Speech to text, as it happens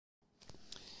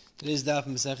Today's daf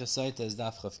in Masechah Sotah is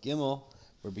daf Chaf Gimel.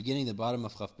 We're beginning the bottom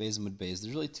of Chaf Beis Amud Beis. There's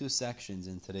really two sections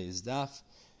in today's daf.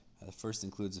 The first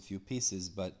includes a few pieces,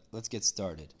 but let's get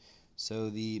started.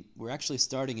 So we're actually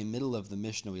starting in middle of the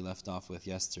Mishnah we left off with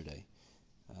yesterday.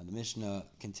 The Mishnah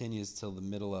continues till the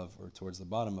middle of, or towards the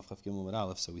bottom of Chaf Gimel with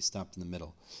Aleph, so we stopped in the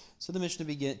middle. So the Mishnah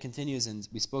continues, and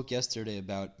we spoke yesterday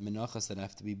about minachos that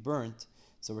have to be burnt,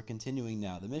 so we're continuing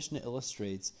now. The Mishnah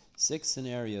illustrates 6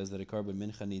 scenarios that a korban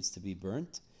mincha needs to be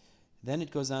burnt. Then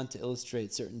it goes on to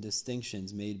illustrate certain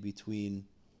distinctions made between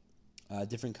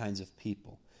different kinds of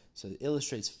people. So it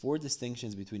illustrates 4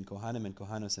 distinctions between Kohanim and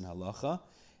Kohanos in halacha,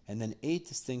 and then 8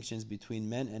 distinctions between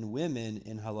men and women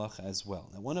in halacha as well.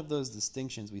 Now, one of those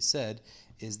distinctions we said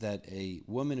is that a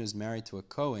woman who's married to a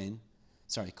Kohanim,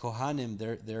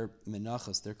 their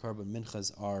minachos, their korban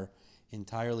minchas are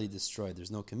entirely destroyed. There's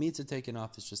no kamitza taken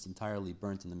off; it's just entirely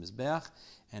burnt in the mizbeach.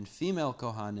 And female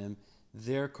Kohanim,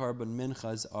 their korban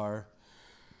minchas are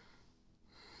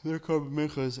the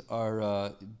kamitza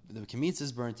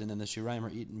is burnt, and then the shiraim are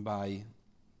eaten by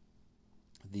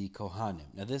the Kohanim.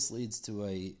 Now this leads to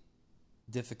a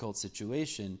difficult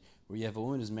situation where you have a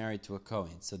woman who's married to a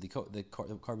Kohen. So the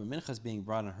korban mincha is being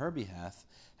brought on her behalf.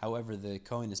 However, the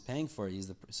Kohen is paying for it.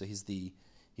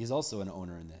 He's also an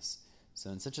owner in this. So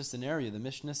in such a scenario, the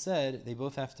Mishnah said they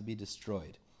both have to be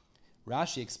destroyed.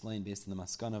 Rashi explained, based on the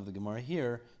maskana of the Gemara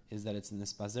here, is that it's in the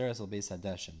spazeres al beis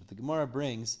hadeshem. But the Gemara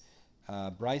brings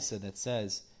brisa that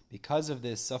says, because of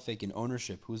this suffix in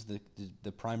ownership, who's the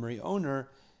primary owner,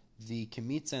 the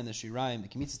kemitza and the shiraim, the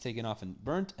kemitza is taken off and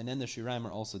burnt, and then the shiraim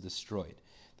are also destroyed.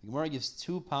 The Gemara gives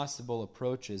 2 possible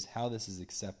approaches how this is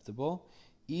acceptable.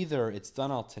 Either it's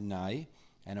done al tanai,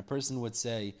 and a person would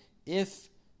say, if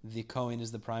the Kohen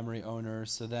is the primary owner,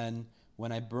 so then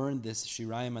when I burn this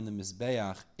shiraim on the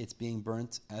mizbeach, it's being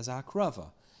burnt as a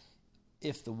hakrava.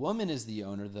 If the woman is the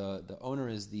owner, the owner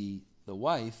is the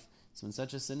wife, so in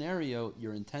such a scenario,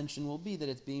 your intention will be that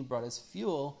it's being brought as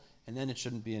fuel, and then it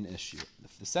shouldn't be an issue.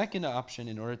 The second option,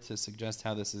 in order to suggest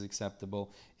how this is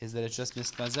acceptable, is that it's just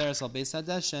mispazeres al beis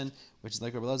hadeshen, which is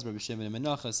like Rabbi Elazar, Rabbi Shimon, and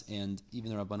Menachos, and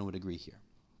even the Rabbanan would agree here.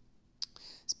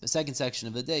 The second section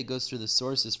of the day goes through the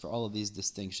sources for all of these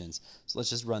distinctions. So let's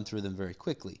just run through them very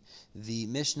quickly. The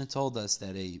Mishnah told us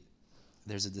that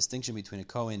there's a distinction between a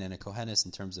Kohen and a Kohanis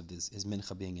in terms of his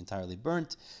mincha being entirely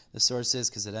burnt. The source is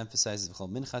because it emphasizes v'chol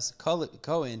minchas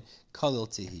Kohen kalil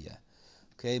tihiyah.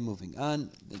 Okay, moving on.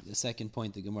 The second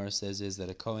point the Gemara says is that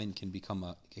a Kohen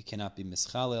cannot be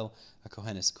mischalel. A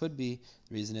Kohanis could be.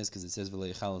 The reason is because it says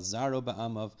v'lo yichal zaro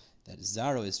ba'amav, that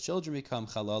zaro, his children, become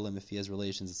chalalim if he has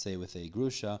relations, let's say, with a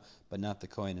grusha, but not the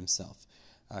Kohen himself.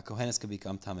 Kohanis could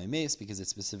become tamei meis because it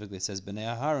specifically says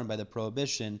b'nei Aharon by the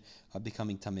prohibition of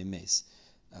becoming tamei meis.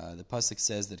 The pasuk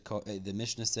says that the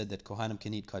Mishnah said that Kohanim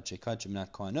can eat kachei kachim,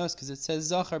 not Kohanos, because it says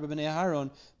zachar b'nei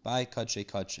Aharon by kachei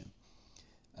kachim.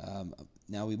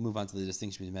 Now we move on to the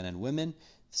distinction between men and women.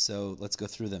 So let's go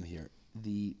through them here.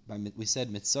 We said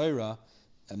mitzoira,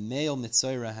 a male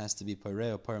mitzoira has to be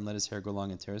pareo parim, let his hair go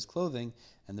long and tear his clothing,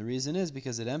 and the reason is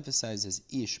because it emphasizes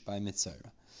ish by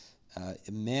mitzoira. A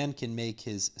man can make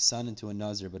his son into a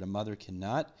nazir, but a mother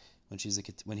cannot when he's a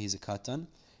katan.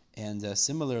 And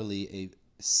similarly, a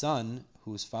son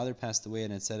whose father passed away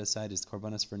and had set aside his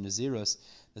korbanos for naziros,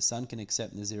 the son can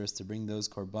accept naziros to bring those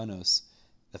korbanos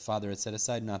the father had set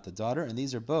aside, not the daughter, and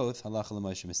these are both halacha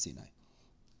l'moshe Sinai.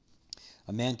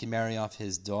 A man can marry off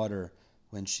his daughter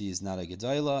when she is not a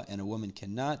gedayla, and a woman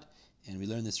cannot, and we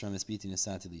learn this from Esbiti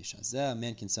Nesati L'Yishazeh. A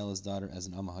man can sell his daughter as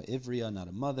an amma ha'ivriya, not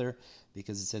a mother,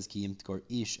 because it says ki yim tkor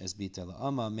ish esbita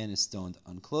la'ama. A man is stoned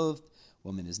unclothed,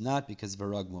 woman is not, because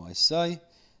varag mo'asai.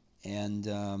 And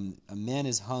a man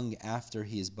is hung after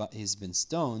he's been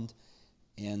stoned,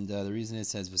 and the reason it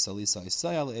says v'salisa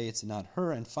isayal, it's not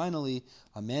her. And finally,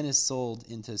 a man is sold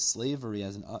into slavery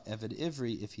as an eved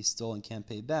ivri if he stole and can't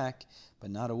pay back, but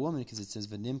not a woman, because it says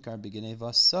v'nimkar b'genei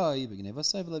vasai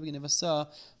v'le b'genei vasa.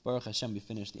 Baruch Hashem, we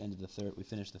finished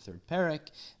the third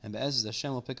parak, and Be'ezus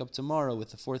Hashem will pick up tomorrow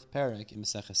with the 4th parak in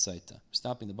Masechah Sotah. We're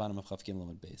stopping the bottom of Chaf Gimel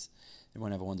Amud Beis.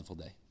 Everyone have a wonderful day.